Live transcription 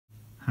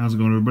How's it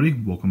going, everybody?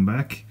 Welcome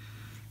back.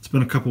 It's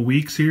been a couple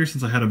weeks here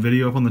since I had a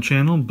video up on the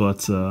channel,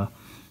 but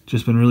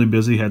just been really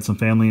busy. Had some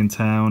family in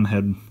town,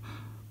 had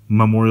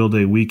Memorial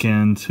Day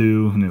weekend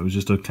too, and it was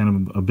just a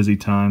kind of a busy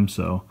time,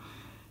 so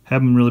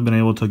haven't really been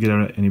able to get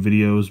out any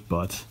videos,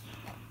 but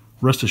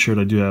rest assured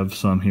I do have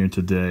some here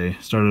today.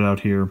 Started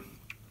out here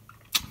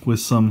with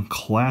some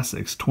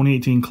classics,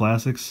 2018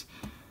 classics.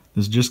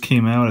 This just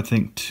came out, I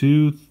think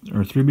 2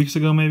 or 3 weeks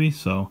ago maybe,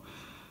 so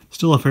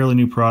still a fairly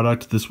new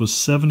product. This was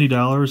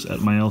 $70 at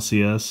my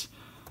LCS.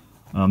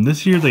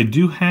 This year they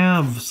do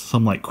have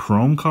some like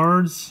Chrome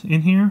cards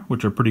in here,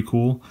 which are pretty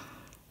cool.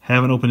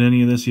 Haven't opened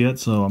any of this yet,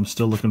 so I'm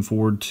still looking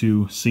forward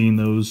to seeing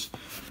those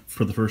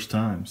for the first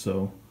time.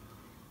 So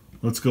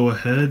let's go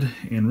ahead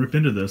and rip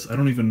into this. I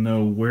don't even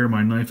know where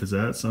my knife is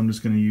at, so I'm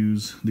just going to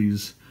use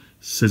these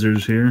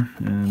scissors here,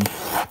 and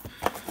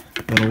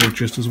that'll work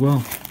just as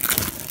well.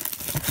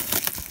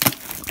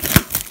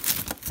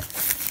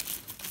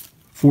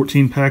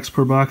 14 packs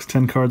per box,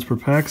 10 cards per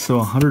pack, so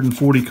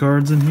 140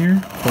 cards in here,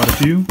 quite a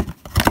few.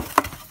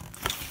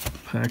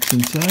 Packs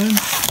inside.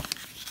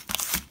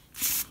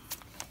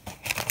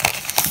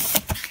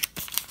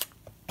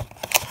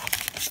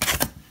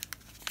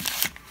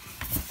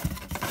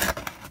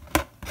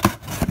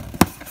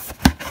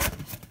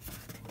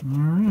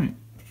 Alright.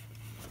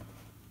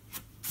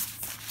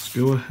 Let's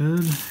go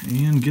ahead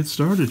and get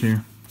started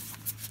here.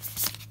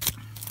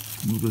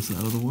 Move this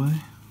out of the way.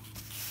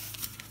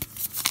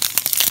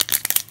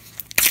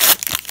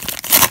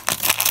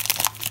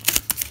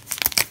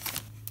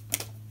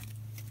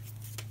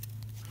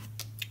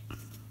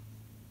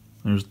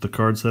 There's the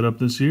card setup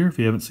this year, if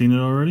you haven't seen it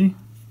already.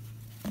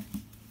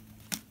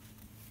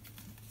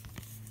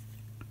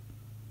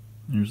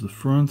 There's the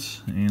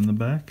front and the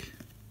back.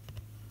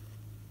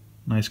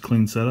 Nice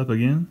clean setup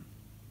again.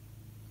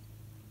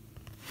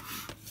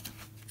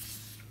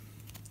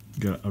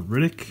 Got a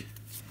Riddick.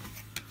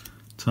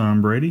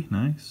 Tom Brady,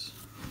 nice.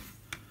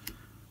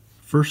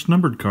 First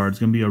numbered card is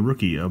going to be a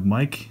rookie of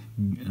Mike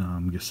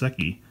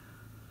Gesicki.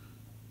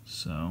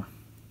 So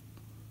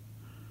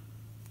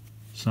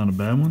it's not a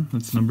bad one.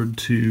 It's numbered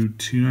to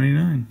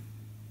 299.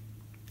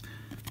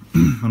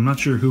 I'm not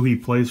sure who he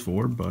plays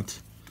for,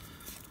 but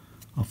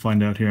I'll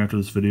find out here after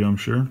this video, I'm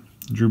sure.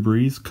 Drew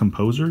Brees,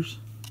 Composers.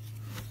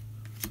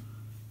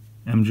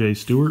 MJ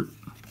Stewart.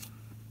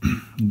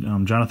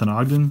 Jonathan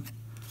Ogden.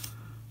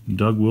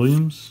 Doug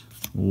Williams.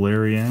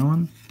 Larry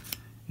Allen.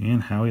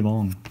 And Howie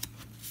Long.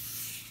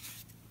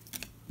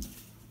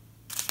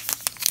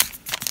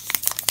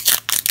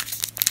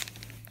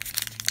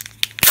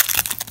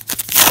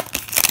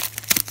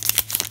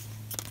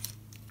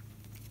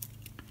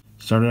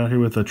 Started out here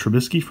with a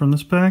Trubisky from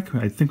this pack.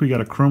 I think we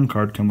got a Chrome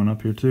card coming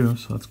up here too,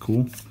 so that's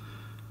cool.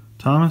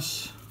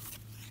 Thomas,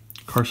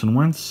 Carson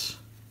Wentz,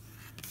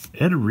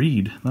 Ed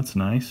Reed, that's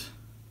nice.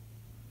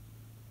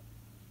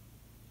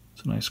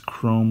 It's a nice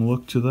Chrome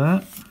look to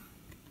that.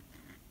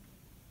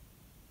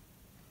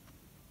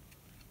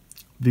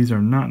 These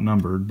are not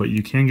numbered, but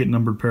you can get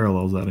numbered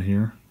parallels out of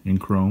here in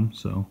Chrome,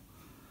 so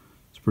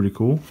it's pretty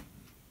cool.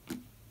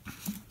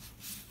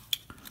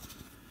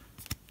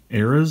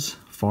 Eras,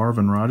 Favre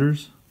and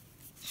Rodgers.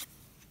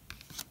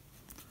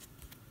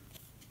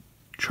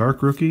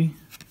 Chark rookie,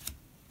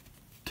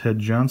 Ted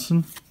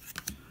Johnson,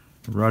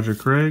 Roger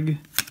Craig,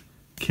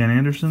 Ken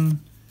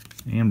Anderson,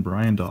 and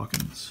Brian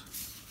Dawkins.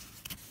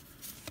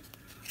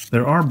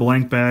 There are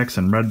blank backs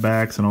and red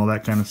backs and all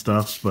that kind of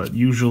stuff, but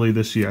usually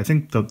this year, I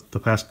think the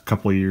past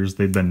couple of years,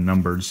 they've been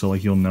numbered, so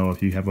like you'll know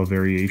if you have a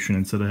variation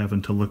instead of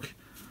having to look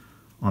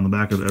on the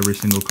back of every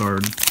single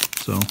card.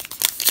 So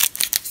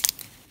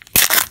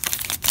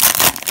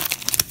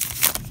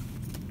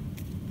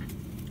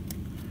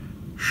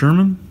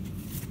Sherman,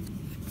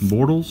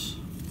 Bortles,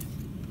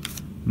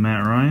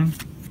 Matt Ryan,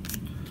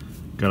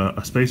 got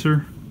a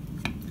spacer,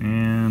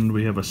 and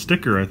we have a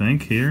sticker, I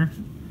think, here.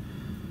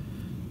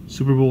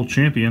 Super Bowl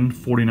champion,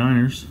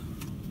 49ers.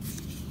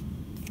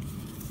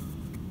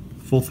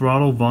 Full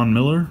Throttle, Von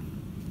Miller.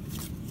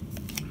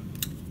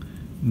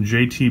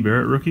 JT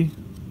Barrett rookie.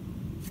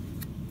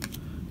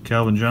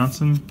 Calvin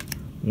Johnson,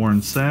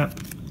 Warren Sapp,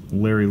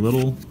 Larry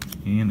Little,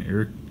 and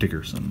Eric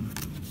Dickerson.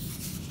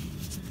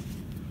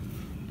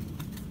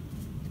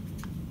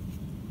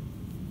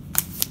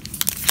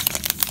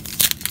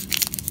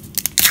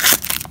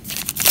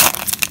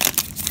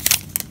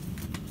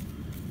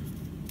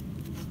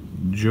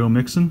 Joe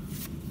Mixon,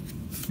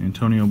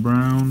 Antonio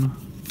Brown,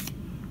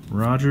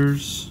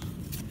 Rodgers.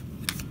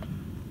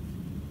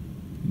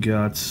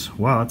 Got,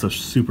 wow, that's a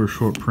super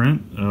short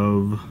print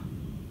of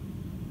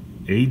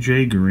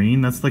AJ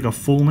Green. That's like a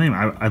full name.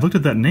 I looked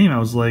at that name, I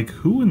was like,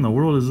 who in the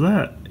world is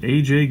that?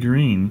 AJ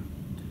Green.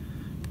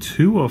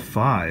 2 of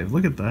 5.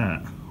 Look at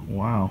that.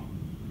 Wow.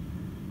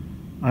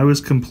 I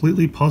was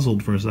completely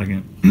puzzled for a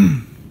second.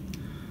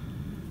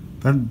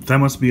 That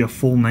must be a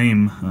full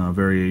name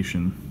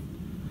variation,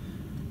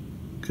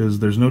 because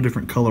there's no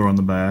different color on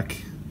the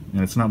back,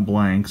 and it's not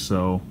blank,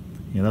 so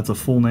yeah, that's a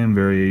full name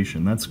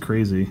variation. That's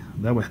crazy.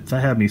 That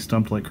had me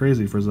stumped like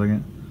crazy for a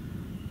second.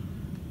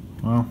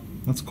 Well,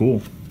 that's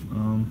cool.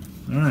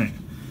 Alright,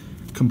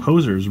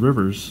 Composers,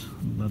 Rivers.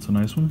 That's a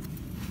nice one.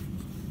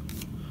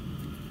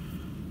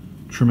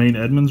 Tremaine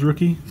Edmonds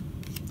rookie.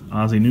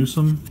 Ozzie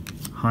Newsome.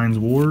 Hines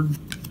Ward.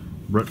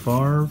 Brett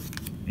Favre.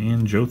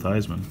 And Joe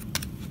Theismann.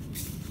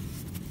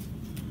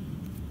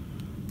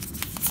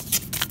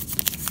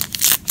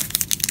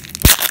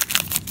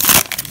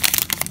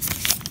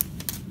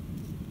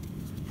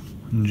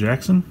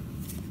 Jackson.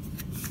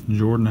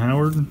 Jordan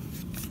Howard.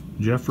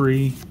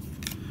 Jeffrey.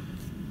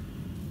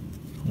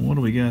 What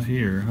do we got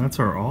here? That's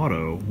our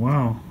auto.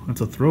 Wow,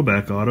 that's a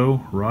throwback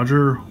auto.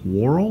 Roger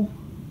Worrell?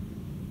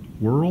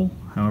 Worrell?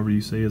 However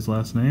you say his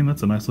last name.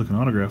 That's a nice looking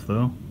autograph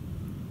though.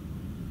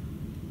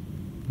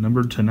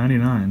 Numbered to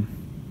 99.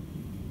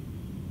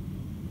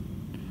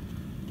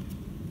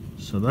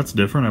 So that's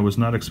different. I was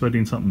not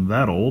expecting something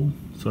that old,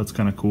 so that's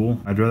kind of cool.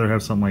 I'd rather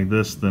have something like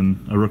this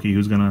than a rookie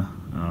who's going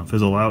to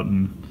fizzle out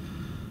in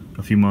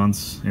a few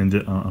months and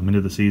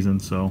into the season,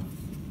 so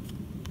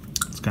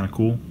it's kind of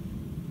cool.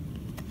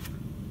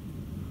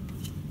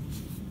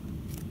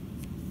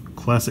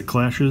 Classic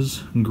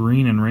Clashes,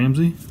 Green and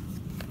Ramsey.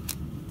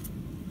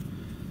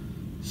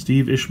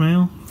 Steve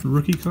Ishmael,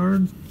 rookie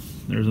card.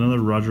 There's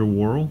another Roger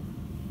Worrell.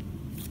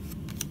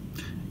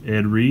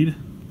 Ed Reed.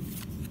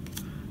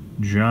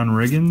 John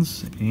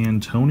Riggins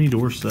and Tony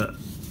Dorsett.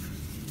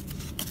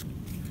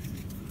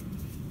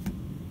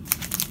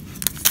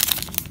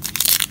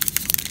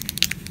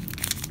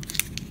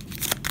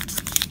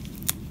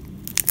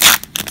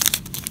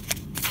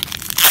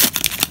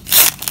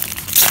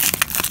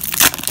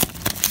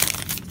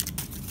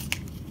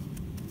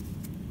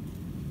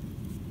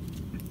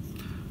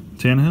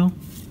 Tannehill,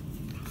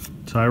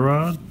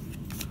 Tyrod,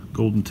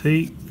 Golden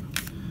Tate,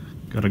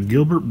 got a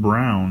Gilbert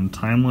Brown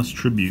Timeless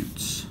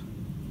Tributes,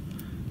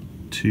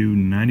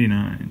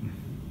 $2.99.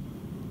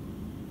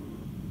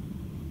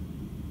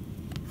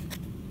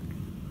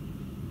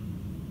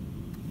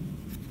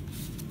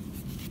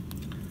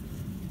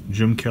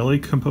 Jim Kelly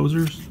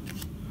Composers,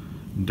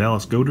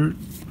 Dallas Goedert,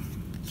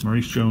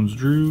 Maurice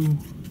Jones-Drew,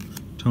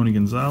 Tony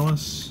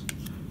Gonzalez,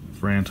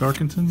 Fran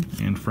Tarkenton,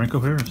 and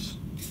Franco Harris.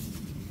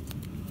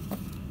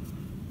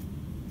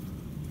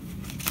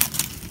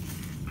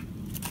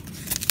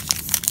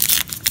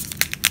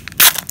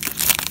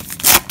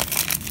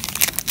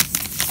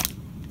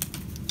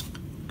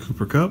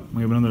 Cooper Kupp,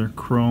 we have another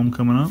Chrome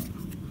coming up.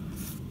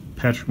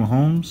 Patrick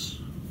Mahomes,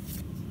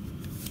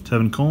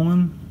 Tevin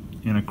Coleman,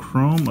 and a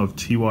Chrome of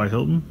T.Y.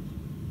 Hilton.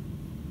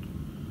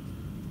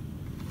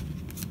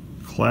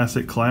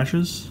 Classic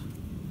Clashes,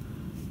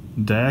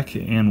 Dak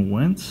and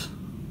Wentz.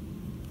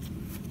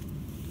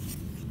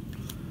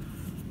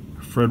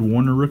 Fred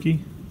Warner rookie.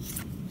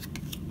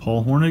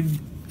 Paul Hornig,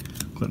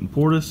 Clinton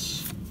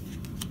Portis,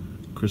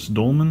 Chris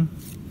Dolman,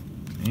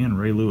 and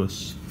Ray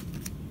Lewis.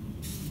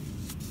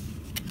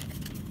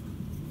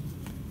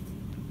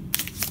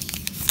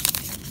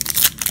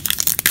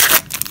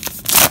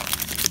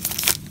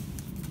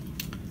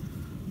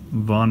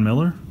 Von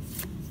Miller,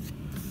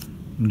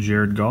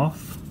 Jared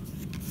Goff,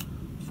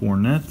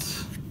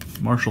 Fournette,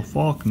 Marshall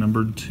Faulk,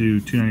 numbered to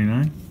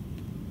 299.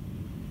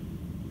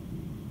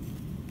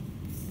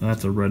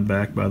 That's a red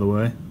back, by the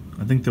way.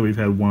 I think that we've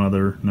had one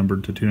other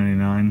numbered to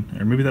 299,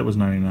 or maybe that was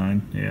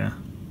 99. Yeah,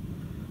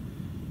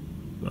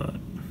 but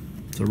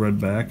it's a red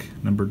back,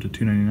 numbered to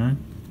 299.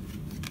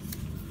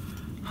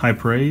 High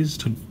praise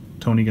to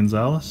Tony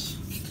Gonzalez.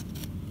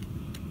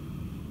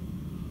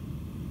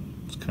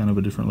 It's kind of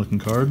a different looking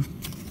card.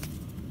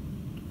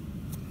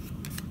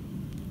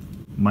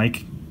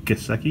 Mike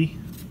Gesicki,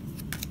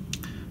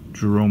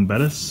 Jerome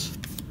Bettis,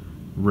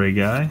 Ray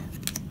Guy,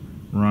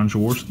 Ron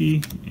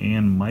Jaworski,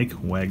 and Mike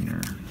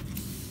Wagner.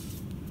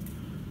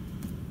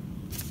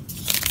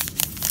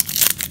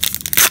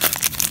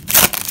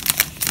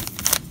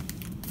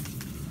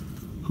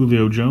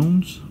 Julio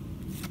Jones,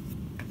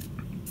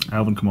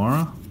 Alvin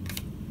Kamara,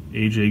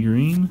 AJ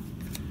Green,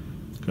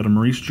 got a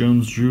Maurice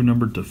Jones-Drew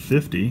numbered to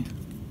 50.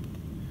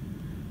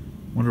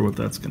 Wonder what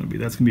that's going to be.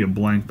 That's going to be a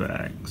blank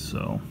bag,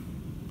 so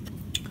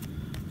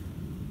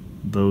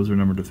those are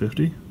numbered to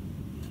 50.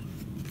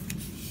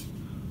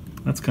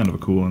 That's kind of a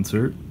cool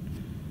insert.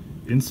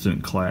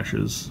 Instant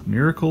Clashes,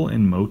 Miracle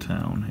in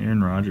Motown,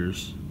 Aaron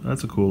Rodgers.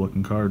 That's a cool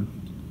looking card.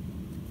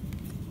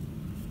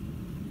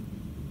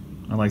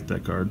 I like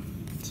that card.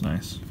 It's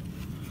nice.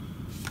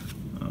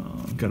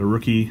 Got a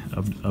rookie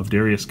of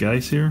Darius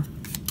Geis here.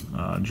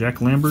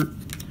 Jack Lambert,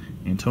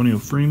 Antonio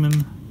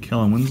Freeman,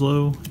 Kellen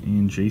Winslow,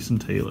 and Jason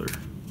Taylor.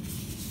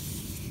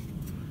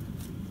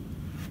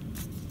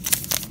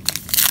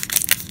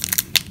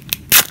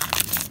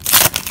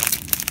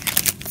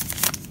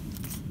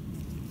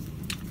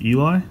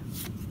 Eli,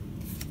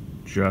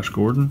 Josh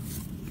Gordon,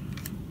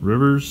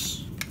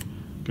 Rivers,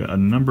 got a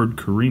numbered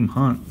Kareem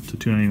Hunt to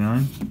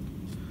 299.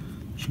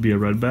 Should be a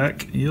red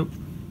back. Yep,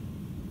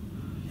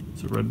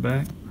 it's a red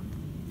back.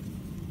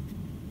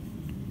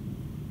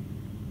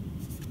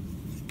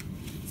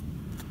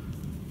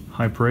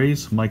 High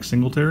praise, Mike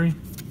Singletary,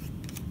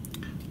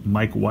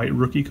 Mike White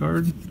rookie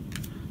card,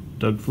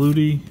 Doug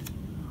Flutie,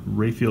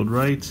 Rayfield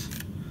Wright,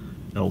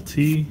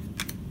 LT,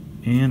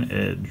 and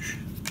Edge.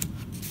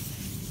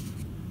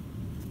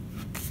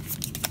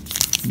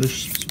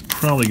 This is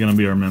probably going to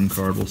be our mem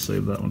card. We'll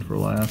save that one for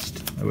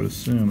last, I would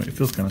assume. It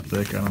feels kind of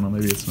thick. I don't know.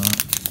 Maybe it's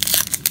not.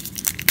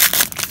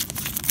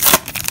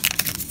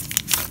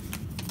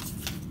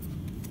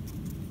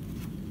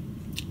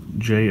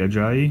 Jay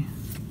Ajayi,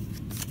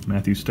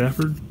 Matthew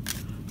Stafford,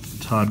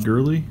 Todd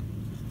Gurley,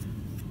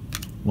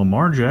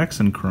 Lamar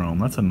Jackson Chrome.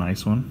 That's a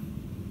nice one.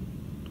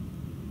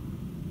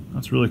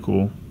 That's really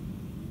cool.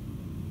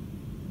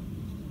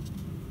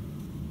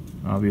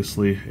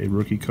 Obviously a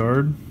rookie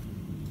card.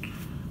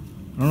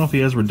 I don't know if he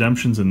has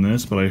redemptions in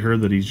this, but I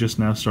heard that he's just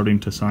now starting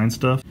to sign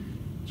stuff.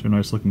 These are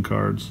nice looking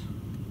cards.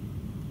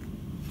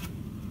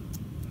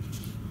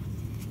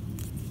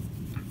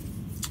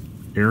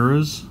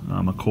 Eras,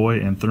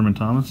 McCoy and Thurman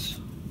Thomas.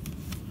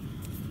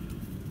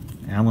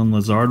 Alan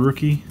Lazard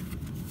rookie.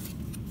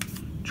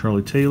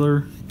 Charlie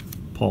Taylor,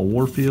 Paul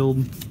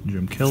Warfield,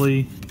 Jim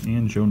Kelly,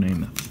 and Joe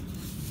Namath.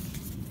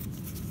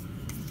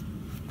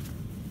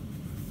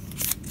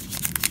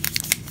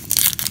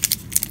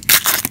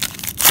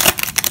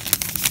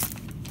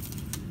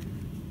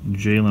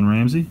 Jalen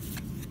Ramsey,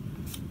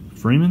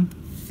 Freeman,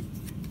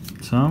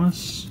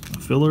 Thomas, a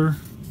filler.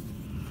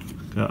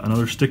 Got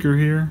another sticker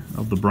here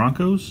of the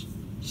Broncos,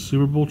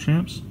 Super Bowl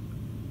champs.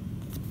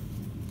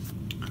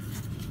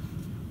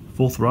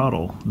 Full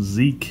Throttle,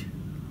 Zeke,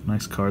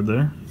 nice card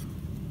there.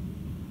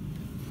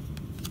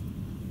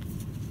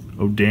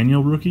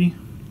 O'Daniel rookie,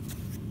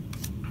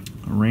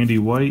 Randy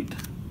White,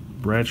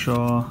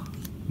 Bradshaw,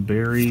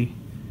 Barry,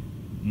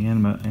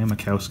 and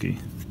Makowski.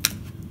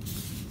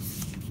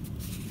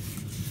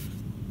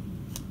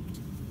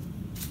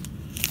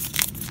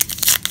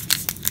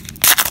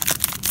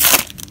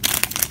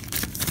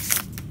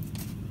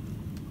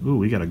 Ooh,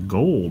 we got a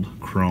gold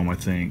chrome, I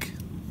think.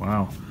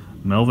 Wow.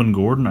 Melvin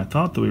Gordon. I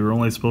thought that we were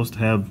only supposed to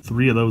have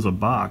 3 of those a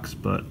box,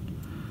 but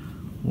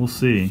we'll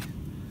see.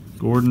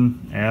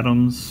 Gordon,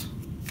 Adams,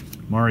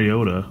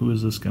 Mariota. Who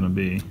is this going to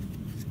be?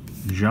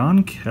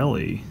 John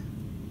Kelly.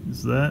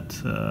 Is that...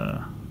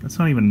 that's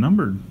not even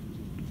numbered.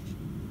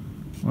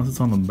 Unless it's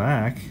on the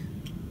back.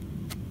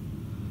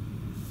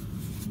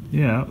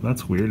 Yeah,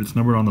 that's weird. It's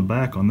numbered on the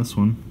back on this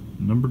one.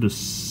 Numbered to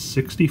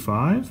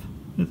 65,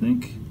 I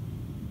think.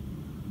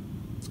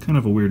 Kind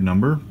of a weird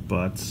number,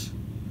 but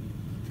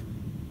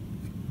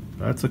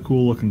that's a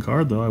cool looking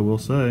card though, I will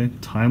say.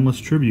 Timeless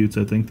Tributes,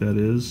 I think that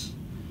is.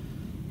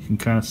 You can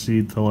kind of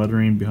see the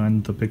lettering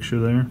behind the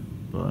picture there,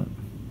 but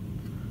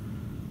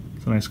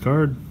it's a nice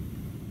card.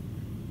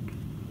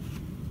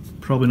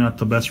 Probably not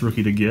the best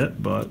rookie to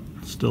get, but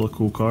still a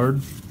cool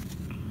card.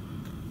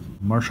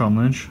 Marshawn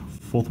Lynch,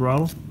 Full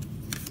Throttle.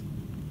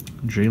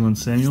 Jalen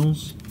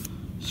Samuels,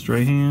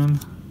 Strahan,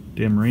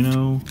 Dan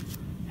Marino,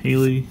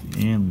 Haley,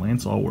 and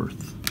Lance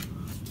Allworth.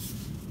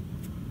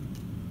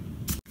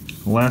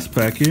 The last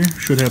pack here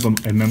should have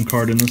a mem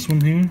card in this one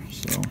here,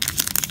 so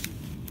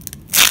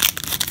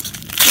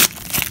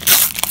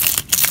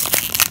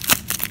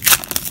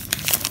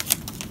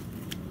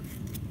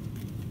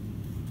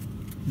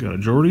got a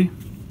Jordy,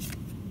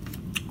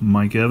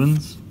 Mike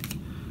Evans,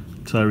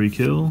 Tyreek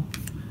Hill.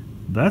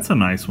 That's a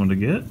nice one to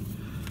get.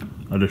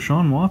 A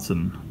Deshaun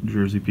Watson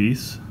jersey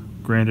piece.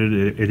 Granted,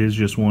 it is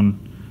just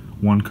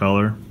one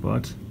color,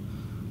 but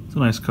it's a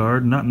nice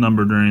card, not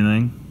numbered or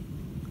anything.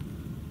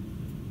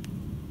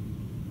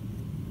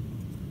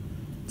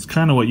 It's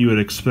kind of what you would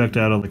expect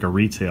out of like a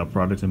retail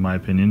product in my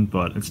opinion,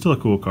 but it's still a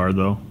cool card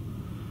though.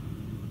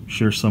 I'm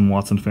sure some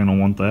Watson fan will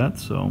want that,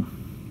 so.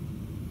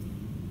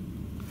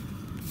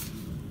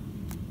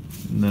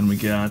 And then we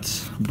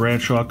got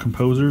Bradshaw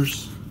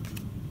Composers,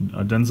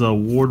 a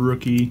Denzel Ward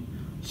rookie,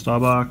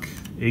 Staubach,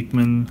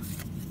 Aikman,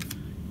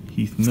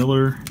 Heath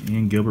Miller,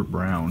 and Gilbert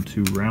Brown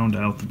to round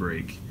out the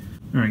break.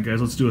 Alright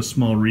guys, let's do a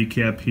small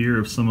recap here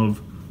of some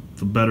of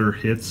the better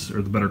hits,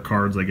 or the better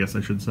cards I guess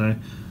I should say.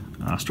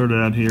 Started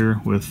out here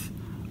with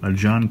a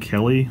John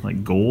Kelly,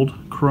 like gold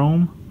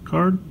chrome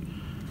card.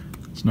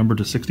 It's numbered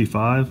to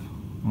 65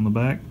 on the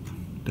back,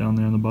 down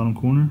there in the bottom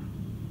corner.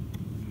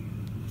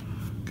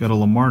 Got a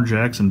Lamar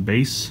Jackson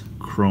base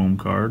chrome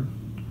card.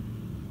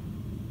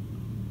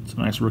 It's a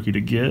nice rookie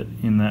to get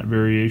in that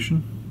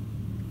variation.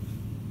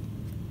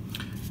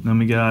 Then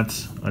we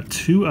got a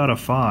 2 out of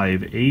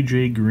 5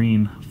 AJ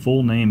Green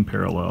full name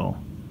parallel,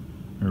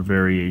 or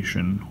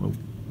variation,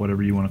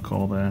 whatever you want to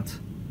call that.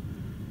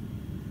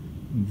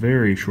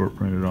 Very short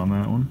printed on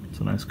that one. It's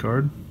a nice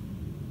card.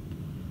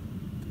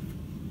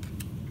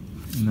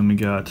 And then we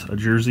got a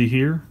jersey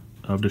here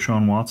of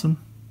Deshaun Watson.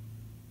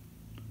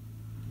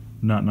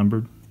 Not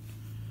numbered.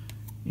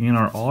 And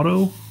our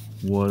auto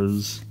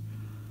was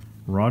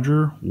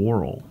Roger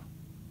Worrell.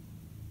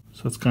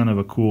 So that's kind of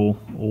a cool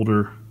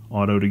older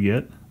auto to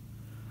get.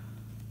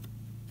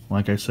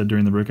 Like I said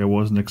during the break, I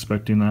wasn't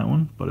expecting that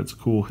one, but it's a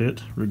cool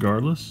hit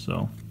regardless.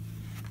 So,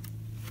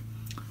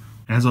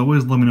 as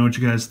always, let me know what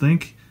you guys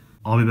think.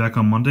 I'll be back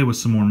on Monday with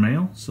some more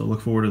mail, so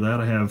look forward to that.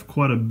 I have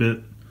quite a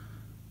bit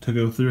to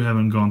go through. I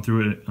haven't gone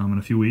through it in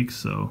a few weeks,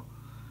 so.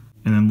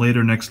 And then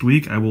later next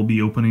week, I will be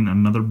opening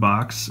another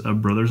box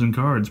of Brothers and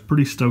Cards.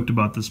 Pretty stoked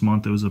about this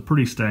month. It was a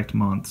pretty stacked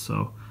month,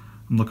 so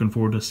I'm looking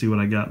forward to see what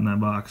I got in that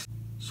box.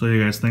 So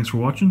yeah guys, thanks for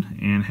watching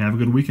and have a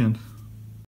good weekend.